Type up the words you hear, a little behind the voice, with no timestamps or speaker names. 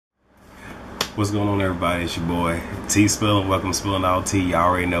What's going on, everybody? It's your boy T Spilling. Welcome to Spilling All Tea. Y'all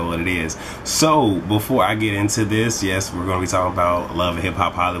already know what it is. So before I get into this, yes, we're going to be talking about Love and Hip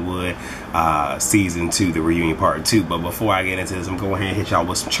Hop Hollywood season 2, the reunion part 2. But before I get into this, I'm going to go ahead and hit y'all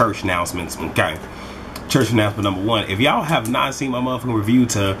with some church announcements. Okay, church announcement number 1. If y'all have not seen my motherfucking review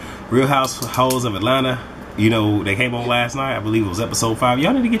to Real Households of Atlanta, you know, they came on last night. I believe it was episode 5.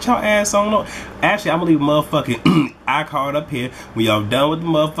 Y'all need to get y'all ass on. Actually, I'm gonna leave a motherfucking iCard up here. When y'all done with the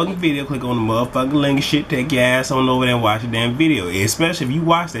motherfucking video, click on the motherfucking link and shit. Take your ass on over there and watch the damn video. Especially if you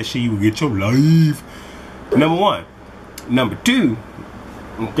watch that shit, you will get your life. Number 1. Number 2,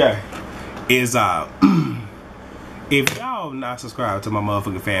 okay, is if y'all not subscribed to my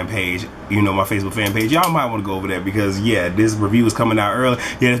motherfucking fan page, you know, my Facebook fan page, y'all might want to go over there because, yeah, this review is coming out early.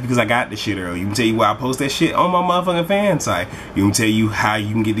 Yeah, that's because I got this shit early. You can tell you why I post that shit on my motherfucking fan site. You can tell you how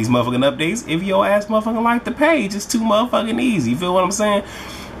you can get these motherfucking updates if your ass motherfucking like the page. It's too motherfucking easy. You feel what I'm saying?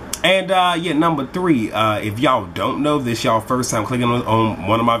 And, yeah, number 3, if y'all don't know this, y'all first time clicking on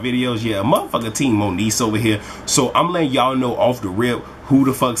one of my videos, yeah, motherfucking Team Moniece over here. So I'm letting y'all know off the rip who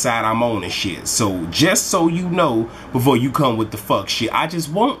the fuck side I'm on and shit. So just so you know before you come with the fuck shit, I just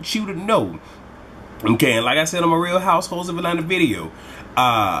want you to know. Okay, and like I said on my Real Households of Atlanta video,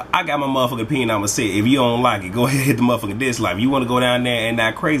 I got my motherfucking opinion. I'ma say, if you don't like it, go ahead and hit the motherfucking dislike. If you want to go down there and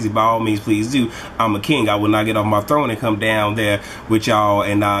not crazy, by all means, please do. I'm a king. I will not get off my throne and come down there with y'all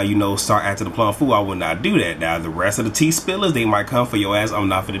and you know, start acting the plum fool. I will not do that. Now the rest of the tea spillers, they might come for your ass. I'm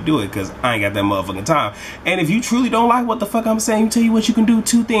not finna do it because I ain't got that motherfucking time. And if you truly don't like what the fuck I'm saying, tell you what you can do.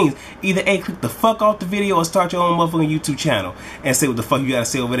 2 things: either A, click the fuck off the video, or start your own motherfucking YouTube channel and say what the fuck you gotta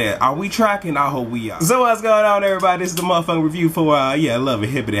say over there. Are we tracking? I hope we are. So what's going on, everybody? This is the motherfucking review for yeah, Love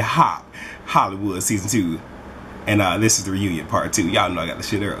and Hippity Hop Hollywood season 2, and this is the reunion part 2. Y'all know I got the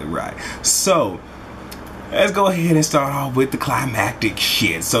shit early, right? So let's go ahead and start off with the climactic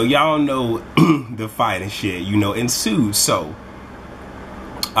shit. So y'all know the fight and shit, you know, ensued. So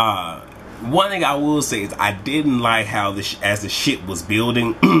one thing I will say is I didn't like how as the shit was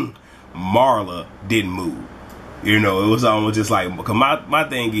building, Marla didn't move. You know, it was almost just like, because my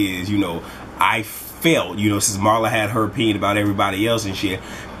thing is, you know, I felt, you know, since Marla had her opinion about everybody else and shit,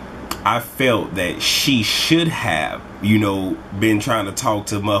 I felt that she should have, you know, been trying to talk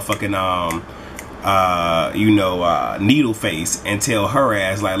to motherfucking you know, Needleface and tell her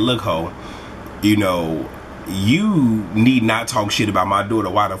ass like, look, ho, you know, you need not talk shit about my daughter.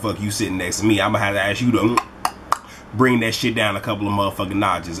 Why the fuck you sitting next to me? I'm gonna have to ask you to bring that shit down a couple of motherfucking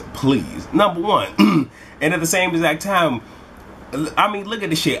notches, please. Number 1. And at the same exact time, I mean, look at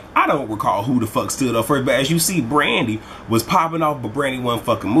this shit. I don't recall who the fuck stood up first, but as you see, Brandy was popping off, but Brandy wasn't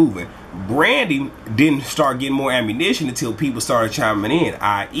fucking moving. Brandy didn't start getting more ammunition until people started chiming in,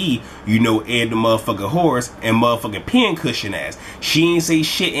 i.e., you know, Ed the motherfucking horse and motherfucking Pincushion ass. She ain't say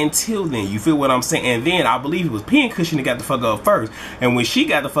shit until then. You feel what I'm saying? And then I believe it was Pincushion that got the fuck up first. And when she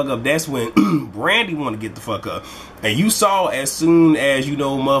got the fuck up, that's when Brandy wanted to get the fuck up. And you saw as soon as, you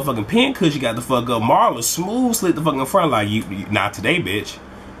know, motherfucking Pincushion got the fuck up, Marla smooth slid the fucking front like, you not today, bitch.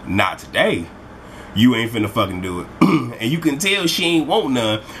 Not today. You ain't finna fucking do it. And you can tell she ain't want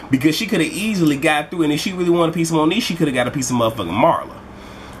none because she could have easily got through. And if she really wanted a piece of Moniece, she could have got a piece of motherfucking Marla.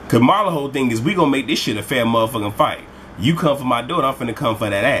 Cause Marla whole thing is, we gonna make this shit a fair motherfucking fight. You come for my daughter, I'm finna come for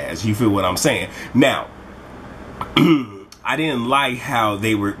that ass. You feel what I'm saying? Now, I didn't like how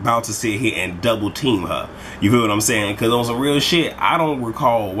they were about to sit here and double team her. You feel what I'm saying? Cause on some real shit, I don't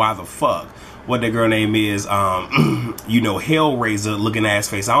recall why the fuck what that girl name is, you know, Hellraiser looking ass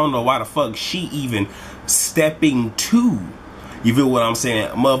face. I don't know why the fuck she even stepping to. You feel what I'm saying?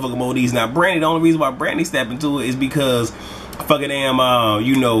 Motherfucking Moniece. Now Brandy, the only reason why Brandy stepping to it is because fucking damn,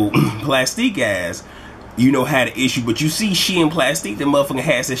 you know, Plastique ass, you know, had an issue. But you see, she and Plastique, the motherfucking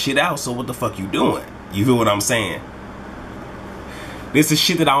has that shit out. So what the fuck you doing? You feel what I'm saying? This is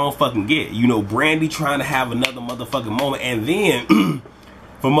shit that I don't fucking get. You know, Brandy trying to have another motherfucking moment, and then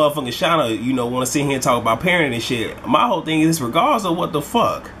for motherfucking Shauna, you know, want to sit here and talk about parenting and shit. My whole thing is, regardless of what the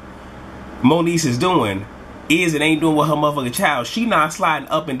fuck Moniece is doing, is it ain't doing with her motherfucking child. She not sliding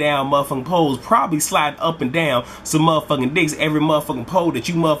up and down motherfucking poles, probably sliding up and down some motherfucking dicks every motherfucking pole that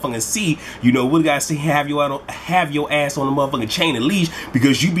you motherfucking see. You know, we gotta see have your ass on the motherfucking chain and leash,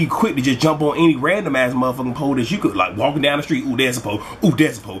 because you be quick to just jump on any random ass motherfucking pole that you could, like walking down the street. Ooh, there's a pole. Ooh,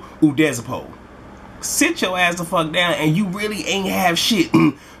 there's a pole. Ooh, there's a pole. Sit your ass the fuck down, and you really ain't have shit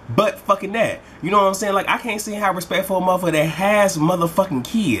but fucking that. You know what I'm saying? Like, I can't see how respectful a motherfucker that has motherfucking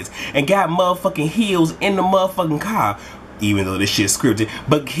kids and got motherfucking heels in the motherfucking car, even though this shit's scripted,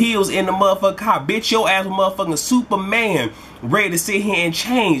 but heels in the motherfucking car. Bitch, your ass was motherfucking Superman, ready to sit here and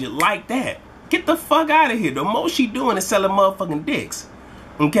change like that. Get the fuck out of here. The most she doing is selling motherfucking dicks.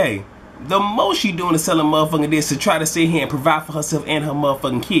 Okay, The most she doing is selling motherfucking this to try to sit here and provide for herself and her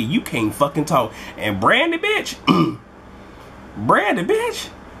motherfucking kid. You can't fucking talk. And Brandy, bitch, Brandy, bitch,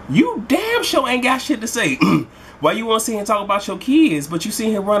 you damn sure ain't got shit to say. Why you want to sit here and talk about your kids, but you sit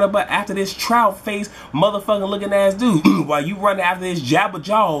here running up after this trout face motherfucking looking ass dude? While you running after this jabber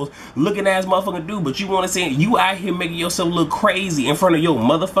jaws looking ass motherfucking dude, but you want to say you out here making yourself look crazy in front of your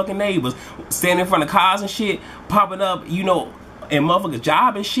motherfucking neighbors, standing in front of cars and shit, popping up, you know, and motherfucking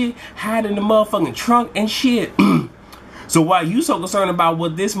job and shit, hiding in the motherfucking trunk and shit. So why you so concerned about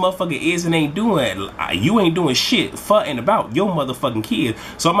what this motherfucker is and ain't doing, you ain't doing shit for and about your motherfucking kids.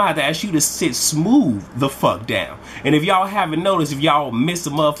 So I'm gonna have to ask you to sit smooth the fuck down. And if y'all haven't noticed, if y'all missed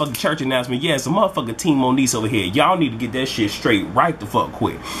the motherfucking church announcement, yes, the motherfucking Team Moniece over here, y'all need to get that shit straight right the fuck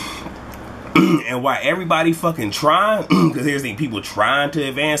quick. And why everybody fucking trying, because here's the thing, people trying to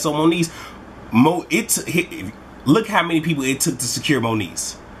advance on Moniece, look how many people it took to secure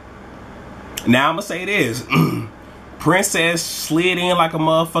Moniece. Now I'm gonna say this. Princess slid in like a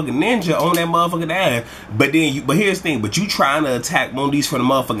motherfucking ninja on that motherfucking ass. But here's the thing, but you trying to attack Moniece from the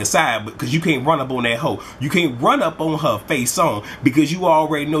motherfucking side because you can't run up on that hoe. You can't run up on her face on because you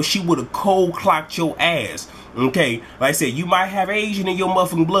already know she would have cold clocked your ass. Okay, like I said, you might have Asian in your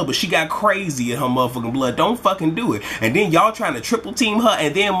motherfucking blood, but she got crazy in her motherfucking blood. Don't fucking do it. And then y'all trying to triple team her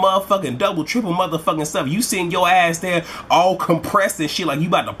and then motherfucking double, triple motherfucking stuff. You sitting your ass there all compressed and shit like you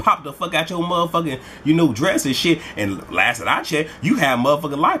about to pop the fuck out your motherfucking, you know, dress and shit. And last that I checked, you have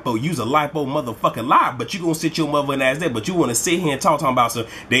motherfucking lipo. Use a lipo motherfucking lie, but you gonna sit your motherfucking ass there. But you want to sit here and talking about some,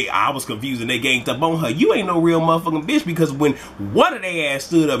 I was confused and they ganged up on her. You ain't no real motherfucking bitch because when one of they ass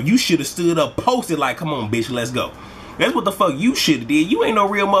stood up, you should have stood up, posted like, come on, bitch, let's go. That's what the fuck you should have did. You ain't no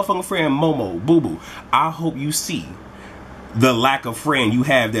real motherfucking friend, Momo, boo-boo. I hope you see the lack of friend you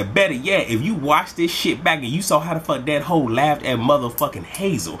have there. Better yet, if you watch this shit back and you saw how the fuck that hoe laughed at motherfucking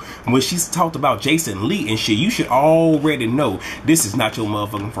Hazel when she talked about Jason Lee and shit, you should already know this is not your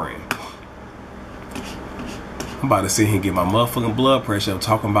motherfucking friend. I'm about to sit here and get my motherfucking blood pressure up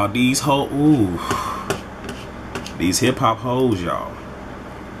talking about these hoes. Ooh. These hip-hop hoes, y'all.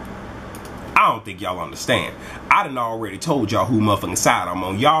 I don't think y'all understand. I done already told y'all who motherfucking side I'm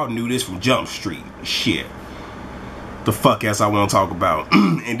on. Y'all knew this from Jump Street. Shit. The fuck else I want to talk about?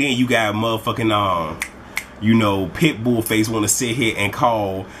 And then you got motherfucking you know, Pitbull face want to sit here and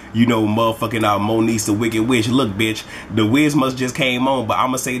call, you know, motherfucking Moniece the Wicked Witch. Look, bitch, the Wiz must just came on, but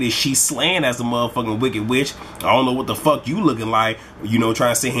I'ma say this, she's slaying as a motherfucking Wicked Witch. I don't know what the fuck you looking like, you know,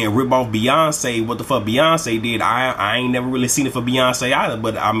 trying to sit here and rip off Beyonce. What the fuck Beyonce did, I ain't never really seen it for Beyonce either,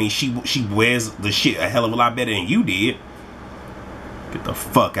 but I mean, she wears the shit a hell of a lot better than you did. Get the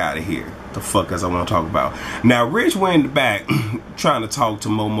fuck out of here. The fuck as I want to talk about. Now, Rich went in the back trying to talk to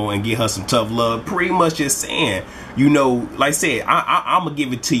Momo and get her some tough love. Pretty much just saying, you know, like I said, I'm going to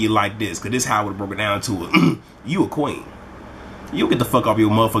give it to you like this, because this is how I would have broken down to it. You a queen. You get the fuck off your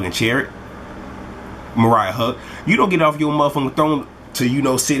motherfucking chariot, Mariah Huck. You don't get off your motherfucking throne to, you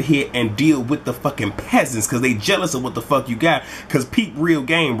know, sit here and deal with the fucking peasants because they jealous of what the fuck you got. Because peep real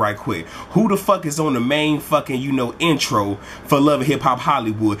game right quick. Who the fuck is on the main fucking, you know, intro for Love and Hip Hop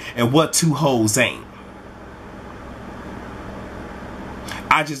Hollywood, and what two hoes ain't?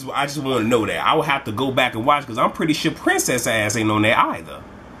 I just want to know that. I would have to go back and watch because I'm pretty sure Princess ass ain't on there either.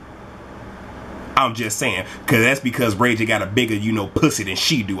 I'm just saying, because that's because Ray J got a bigger, you know, pussy than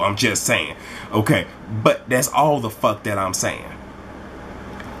she do. I'm just saying. Okay, but that's all the fuck that I'm saying.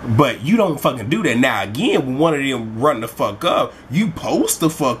 But you don't fucking do that. Now again, when one of them run the fuck up, you post the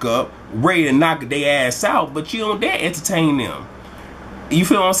fuck up, ready to knock their ass out, but you don't dare entertain them. You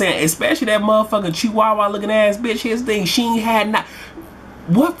feel what I'm saying? Especially that motherfucking Chihuahua looking ass bitch. Here's the thing, she ain't had not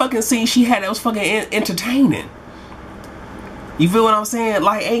what fucking scene she had that was fucking entertaining. You feel what I'm saying?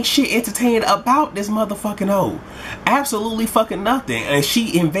 Like, ain't shit entertaining about this motherfucking hoe. Absolutely fucking nothing. And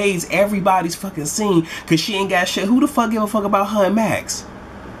she invades everybody's fucking scene because she ain't got shit. Who the fuck give a fuck about her and Max?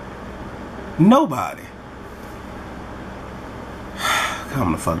 Nobody.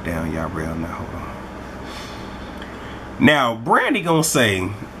 Calm the fuck down, Yarell. Now, hold on. Now, Brandy gonna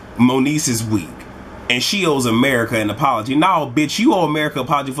say Moniece is weak and she owes America an apology. No, bitch, you owe America an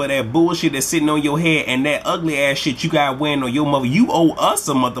apology for that bullshit that's sitting on your head and that ugly ass shit you got wearing on your mother. You owe us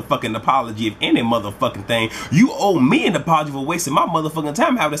a motherfucking apology, if any motherfucking thing. You owe me an apology for wasting my motherfucking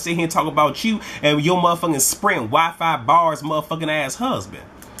time having to sit here and talk about you and your motherfucking Sprint Wi-Fi bars motherfucking ass husband.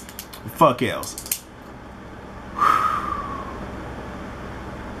 Fuck else.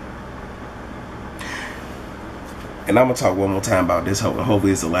 and I'm gonna talk one more time about this.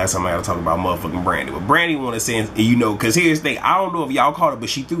 Hopefully it's the last time I gotta talk about motherfucking Brandy. But Brandy wanna say, you know, cause here's the thing, I don't know if y'all caught it, but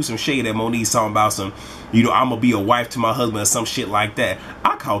she threw some shade at Moniece talking about some, you know, I'm gonna be a wife to my husband or some shit like that.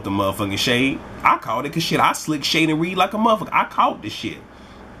 I caught the motherfucking shade. I caught it cause shit, I slick shade and read like a motherfucker. I caught this shit.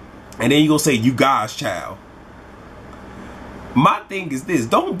 And then you gonna say, you God's child. My thing is this,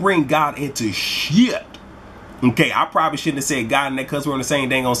 don't bring God into shit. Okay, I probably shouldn't have said God and that cuss word on the same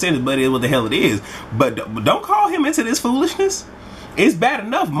dang on sentence, but it is what the hell it is. But don't call him into this foolishness. It's bad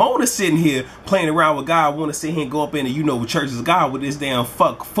enough Mona sitting here playing around with God, want to sit here and go up into, you know, churches of God with this damn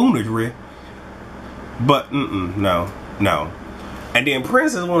fuck foolery. But no. And then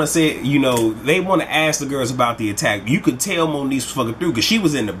Princess want to say, you know, they want to ask the girls about the attack. You could tell Moniece was fucking through because she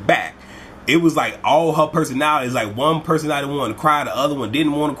was in the back. It was like all her personalities, like one personality wanted to cry, the other one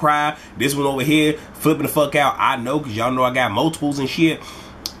didn't want to cry. This one over here flipping the fuck out. I know, because y'all know I got multiples and shit.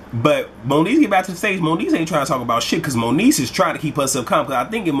 But Moniece get back to the stage. Moniece ain't trying to talk about shit because Moniece is trying to keep herself calm. Because I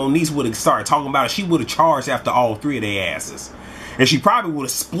think if Moniece would have started talking about it, she would have charged after all three of their asses. And she probably would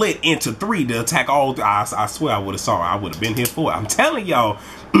have split into three to attack all three. I swear I would have saw her. I would have been here for it. I'm telling y'all,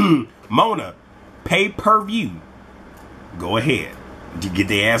 Mona, pay-per-view. Go ahead. You get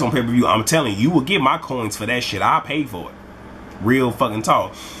their ass on pay-per-view. I'm telling you, you will get my coins for that shit. I'll pay for it. Real fucking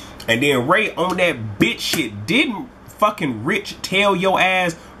talk. And then Ray on that bitch shit. Didn't fucking Rich tell your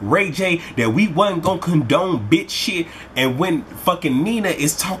ass, Ray J, that we wasn't gonna condone bitch shit? And when fucking Nina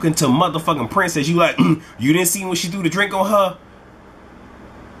is talking to motherfucking Princess, you like, you didn't see when she threw the drink on her?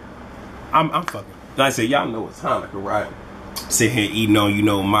 I'm fucking. Like I said, y'all know it's Hanukkah, right? Sit here eating on, you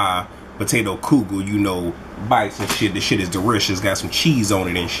know, my potato kugel, you know, bites and shit. This shit is delicious. Got some cheese on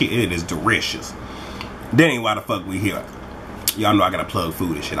it and shit. It is delicious. That ain't why the fuck we here. Y'all know I gotta plug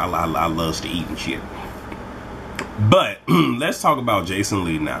food and shit. I loves to eat and shit. But let's talk about Jason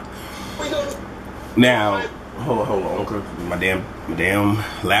Lee now. Now, hold on, my damn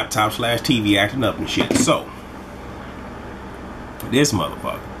laptop / TV acting up and shit. So this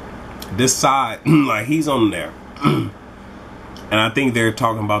motherfucker, this side, like he's on there. And I think they're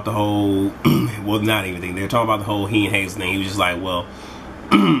talking about the whole, well, not even think, they're talking about the whole he and Hayes thing. He was just like, well,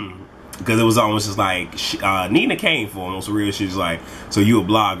 because it was almost just like, Nina came for him on some real shit. She's like, so you a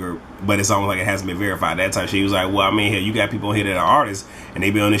blogger, but it's almost like it hasn't been verified. That time she was like, well, I mean, hell, you got people on here that are artists, and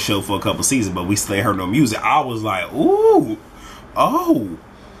they been on this show for a couple seasons, but we still ain't heard no music. I was like, ooh, oh,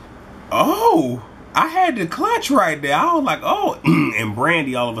 I had to clutch right there. I was like, oh, and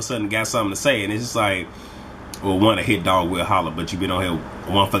Brandy all of a sudden got something to say, and it's just like, well, one, a hit dog will holler, but you been on here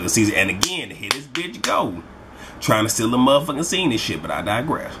one fucking season. And again, here this bitch go. Trying to steal the motherfucking scene and shit, but I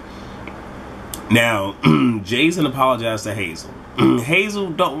digress. Now, Jason apologized to Hazel.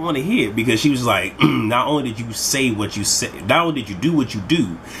 Hazel don't want to hear it because she was like, not only did you say what you said, not only did you do what you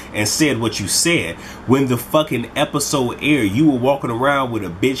do and said what you said, when the fucking episode aired, you were walking around with a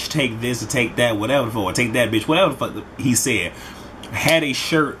bitch take this or take that, whatever the fuck, or take that bitch, whatever the fuck he said, had a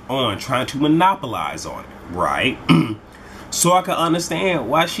shirt on trying to monopolize on it. Right? So I can understand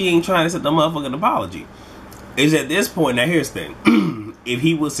why she ain't trying to set the motherfucking apology. Is at this point, now here's the thing. If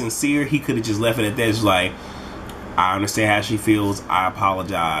he was sincere, he could have just left it at that. It's like, I understand how she feels, I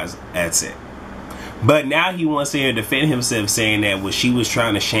apologize, that's it. But now he wants to defend himself, saying that when she was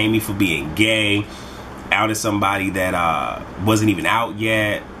trying to shame me for being gay, outed somebody that wasn't even out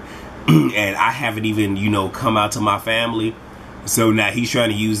yet, and I haven't even, you know, come out to my family. So now he's trying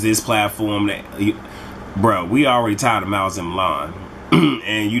to use this platform that, bro, we already tired of Miles and Milan.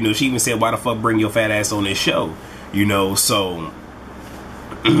 And, you know, she even said, why the fuck bring your fat ass on this show? You know, so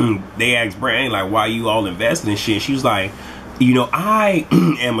they asked Brand, like, why you all invested in shit? She was like, you know, I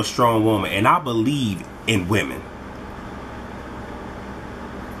am a strong woman and I believe in women.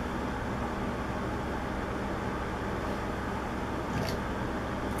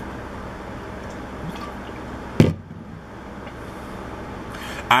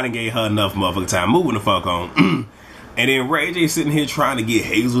 I done gave her enough motherfucking time. Moving the fuck on. And then Ray J sitting here trying to get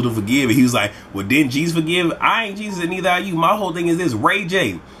Hazel to forgive it. He was like, well, didn't Jesus forgive? I ain't Jesus and neither are you. My whole thing is this. Ray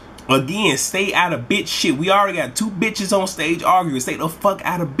J, again, stay out of bitch shit. We already got two bitches on stage arguing. Stay the fuck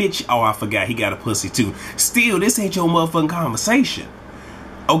out of bitch. Oh, I forgot. He got a pussy too. Still, this ain't your motherfucking conversation.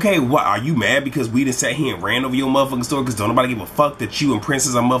 Okay, what, are you mad because we done sat here and ran over your motherfucking story because don't nobody give a fuck that you and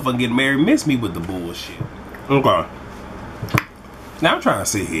Princess are motherfucking getting married? Miss me with the bullshit. Okay. Now I'm trying to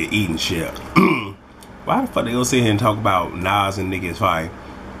sit here eating shit. Why the fuck they gonna sit here and talk about Nas and niggas fight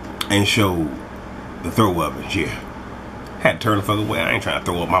and show the throw up and shit? Had to turn the fuck away. I ain't trying to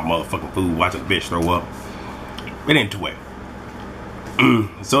throw up my motherfucking food watching a bitch throw up. It ain't two way.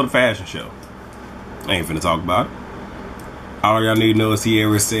 So the fashion show. I ain't finna talk about it. All y'all need to know is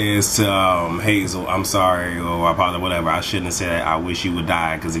Sierra says to Hazel, I'm sorry, or I apologize, whatever. I shouldn't have said I wish you would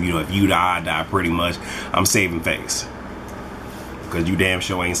die, because if you die, I die pretty much. I'm saving face. Because you damn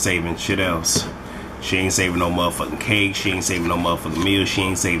sure ain't saving shit else. She ain't saving no motherfucking cake. She ain't saving no motherfucking meal. She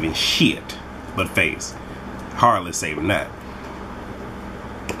ain't saving shit but face. Hardly saving that.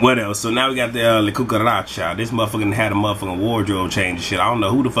 What else? So now we got the La Cucaracha. This motherfucking had a motherfucking wardrobe change and shit. I don't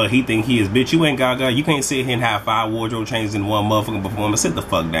know who the fuck he think he is. Bitch, you ain't Gaga. You can't sit here and have 5 wardrobe changes in one motherfucking performance. Sit the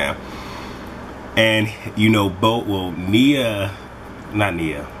fuck down. And, you know,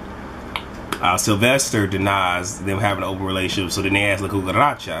 Sylvester denies them having an open relationship. So then they asked La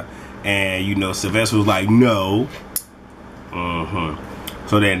Cucaracha. And, you know, Sylvester was like, no.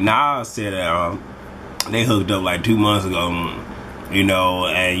 So then Nas said they hooked up like 2 months ago. You know,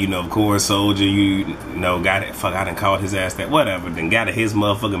 and you know, of course, Soldier, you know, got it. Fuck, I done called his ass that. Whatever. Then got in his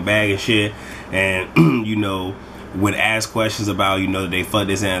motherfucking bag and shit. And, you know, when asked questions about, you know, they fuck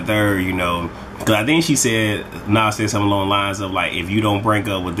this and third, you know, because I think she said, Nas said something along the lines of like, if you don't break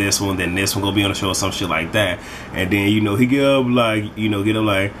up with this one, then this one gonna be on the show or some shit like that. And then, you know, he get up like, I get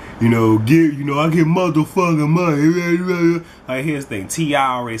motherfucking money. Like, here's the thing.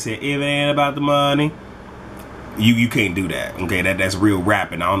 T.I. already said, if it ain't about the money, you can't do that. Okay, that's real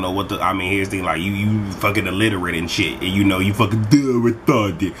rapping. I don't know what here's the thing, like you fucking illiterate and shit. And you know, you fucking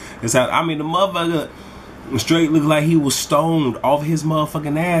retarded. That's how the motherfucker straight looked like he was stoned off his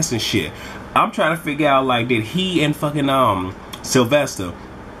motherfucking ass and shit. I'm trying to figure out, like, did he and fucking Sylvester,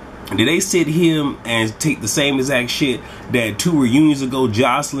 did they sit him and take the same exact shit that 2 reunions ago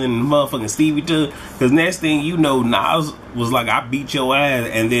Jocelyn and motherfucking Stevie took? Because next thing you know, Nas was like, I beat your ass.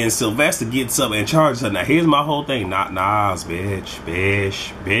 And then Sylvester gets up and charges her. Now, here's my whole thing. Not Nas, bitch.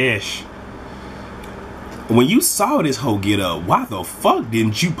 When you saw this hoe get up, why the fuck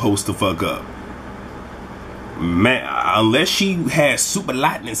didn't you post the fuck up? Man, unless she had super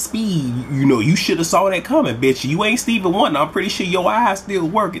lightning speed, you know, you should have saw that coming, bitch. You ain't Stevie Wonder. I'm pretty sure your eyes still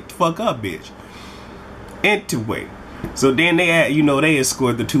work. It the fuck up, bitch. Anyway, so then they had, you know, they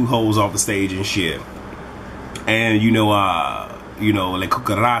escort the 2 hoes off the stage and shit. And you know, La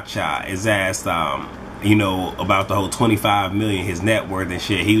Cucaracha is asked, you know, about the whole 25 million, his net worth and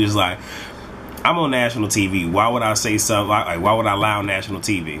shit. He was like, I'm on national TV. Why would I say something like, why would I lie on national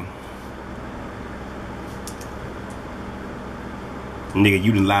TV? Nigga,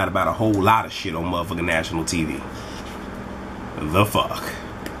 you done lied about a whole lot of shit on motherfucking national TV. The fuck?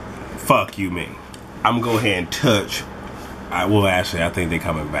 Fuck you, me. I'm gonna go ahead and touch. Well, actually, I think they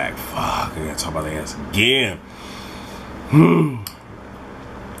coming back. Fuck, I gotta talk about their ass again.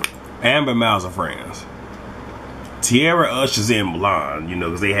 Amber and Miles are friends. Tierra ushers in Milan, you know,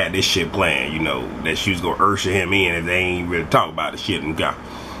 because they had this shit planned, you know, that she was gonna usher him in if they ain't really talk about the shit and go.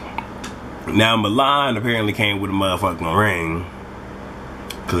 Now, Milan apparently came with a motherfucking ring.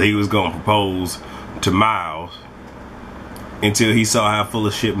 Because he was going to propose to Miles until he saw how full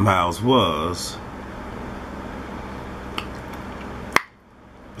of shit Miles was.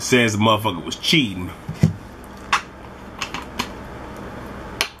 Says the motherfucker was cheating.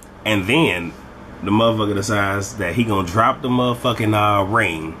 And then the motherfucker decides that he gonna drop the motherfucking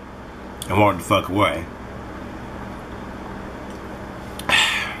ring and walk the fuck away.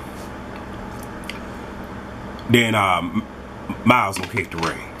 Then Miles gonna kick the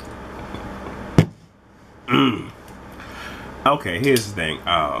ring. Okay, here's the thing.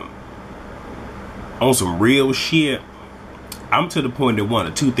 On some real shit, I'm to the point that 1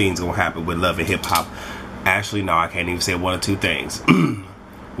 or 2 things gonna happen with Love and Hip Hop. Actually, no, I can't even say 1 or 2 things.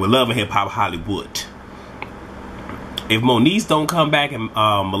 With Love and Hip Hop Hollywood, if Moniece don't come back and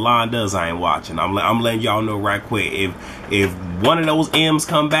Milan does, I ain't watching. I'm letting y'all know right quick. If one of those M's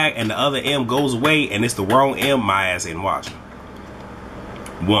come back and the other M goes away and it's the wrong M, my ass ain't watching.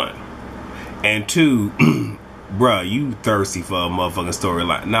 1 and 2, bruh, you thirsty for a motherfucking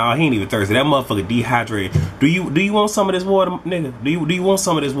storyline? Nah, he ain't even thirsty. That motherfucker dehydrated. Do you want some of this water, nigga? Do you want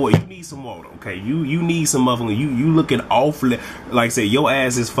some of this water? You need some water, okay? You need some motherfucking. You looking awfully like I said. Your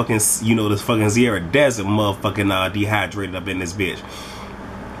ass is fucking, you know, this fucking Sierra Desert motherfucking dehydrated up in this bitch.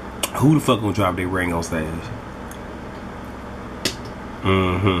 Who the fuck gonna drop their ring on stage?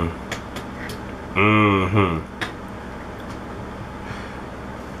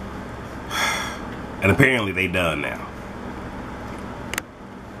 And apparently they done now.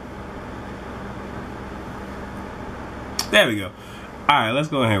 There we go. Alright, let's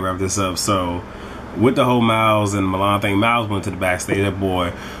go ahead and wrap this up. So, with the whole Miles and Milan thing, Miles went to the backstage. That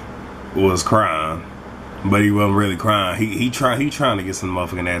boy was crying. But he wasn't really crying. He trying to get some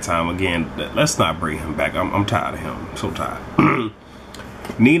motherfucking airtime again. Let's not bring him back. I'm tired of him. I'm so tired.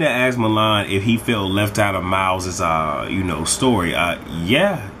 Nina asked Milan if he felt left out of Miles's, story.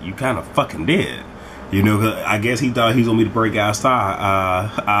 Yeah, you kind of fucking did. You know, I guess he thought he was gonna be the breakout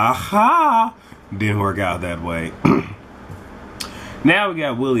star. Didn't work out that way. Now we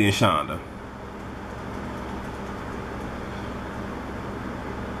got Willie and Shonda.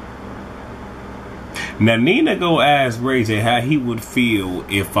 Now Nina go ask Ray J how he would feel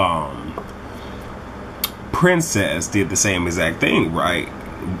if Princess did the same exact thing, right?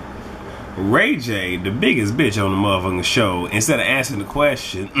 Ray J, the biggest bitch on the motherfucking show, instead of answering the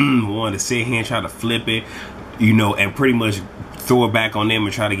question, wanted to sit here and try to flip it, you know, and pretty much throw it back on them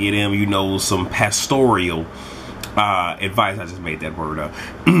and try to get them, you know, some pastoral advice. I just made that word up.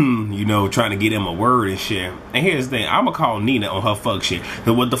 You know, trying to get him a word and shit. And here's the thing, I'm gonna call Nina on her fuck shit.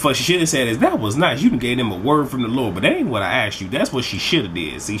 But what the fuck she should have said is, that was nice, you done gave him a word from the Lord, but that ain't what I asked you. That's what she should have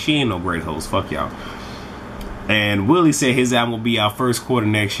did. See, she ain't no great host. Fuck y'all. And Willie said his album will be out first quarter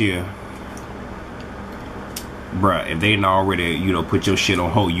next year. Bruh, if they ain't already, you know, put your shit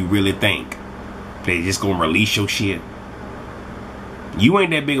on hold, you really think they just gonna release your shit? You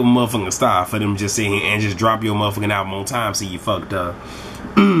ain't that big of a motherfucking star for them just sitting here and just drop your motherfucking album on time, so you fucked up.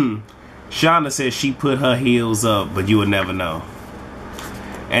 Shonda says she put her heels up, but you would never know.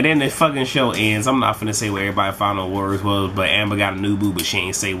 And then the fucking show ends. I'm not finna say what everybody's final words was, but Amber got a new boo, but she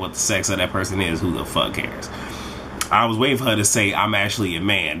ain't say what the sex of that person is. Who the fuck cares? I was waiting for her to say, I'm actually a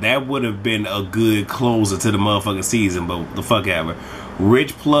man. That would have been a good closer to the motherfucking season, but the fuck ever.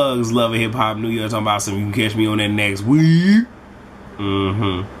 Rich Plugs, Love of Hip Hop New York, talking about some, you can catch me on that next week.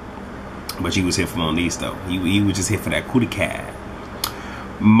 But she was here for Monique though. He was just here for that cootie cat.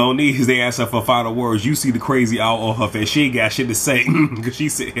 Monique, they asked her for final words. You see the crazy out on her face. She ain't got shit to say because she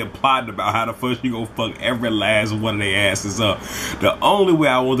sit here plotting about how the fuck she gonna fuck every last one of their asses up. The only way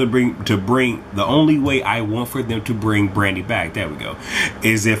I want the only way I want for them to bring Brandy back, there we go,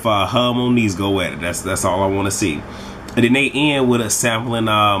 is if her and Monique go at it. That's all I want to see. And then they end with a sampling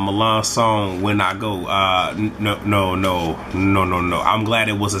Milan's song "When I Go." No. I'm glad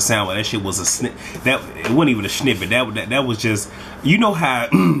it was a sample. That shit was a snip. That it wasn't even a snippet. That was just, you know how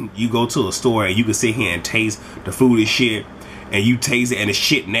you go to a store and you can sit here and taste the food and shit, and you taste it and the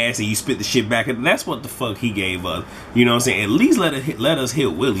shit nasty, you spit the shit back, and that's what the fuck he gave us. You know what I'm saying? At least let us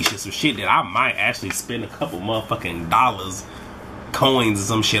hit Willie shit, some shit that I might actually spend a couple motherfucking dollars, coins or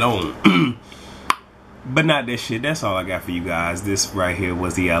some shit on. But not this shit. That's all I got for you guys. This right here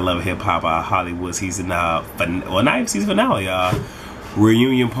was the Love of Hip Hop Hollywood season not even season finale, y'all.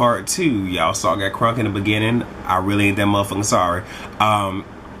 Reunion part 2. Y'all saw I got crunk in the beginning. I really ain't that motherfucking sorry. And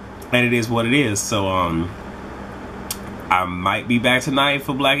it is what it is. So I might be back tonight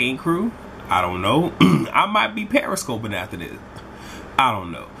for Black Ink Crew. I don't know. I might be periscoping after this. I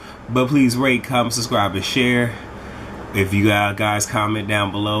don't know. But please rate, comment, subscribe, and share. If you guys comment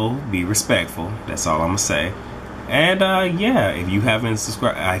down below, be respectful. That's all I'm gonna say. And yeah, if you haven't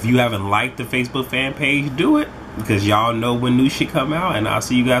subscribed, if you haven't liked the Facebook fan page, do it, because y'all know when new shit come out. And I'll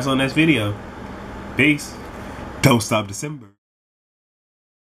see you guys on next video. Peace. Don't stop December.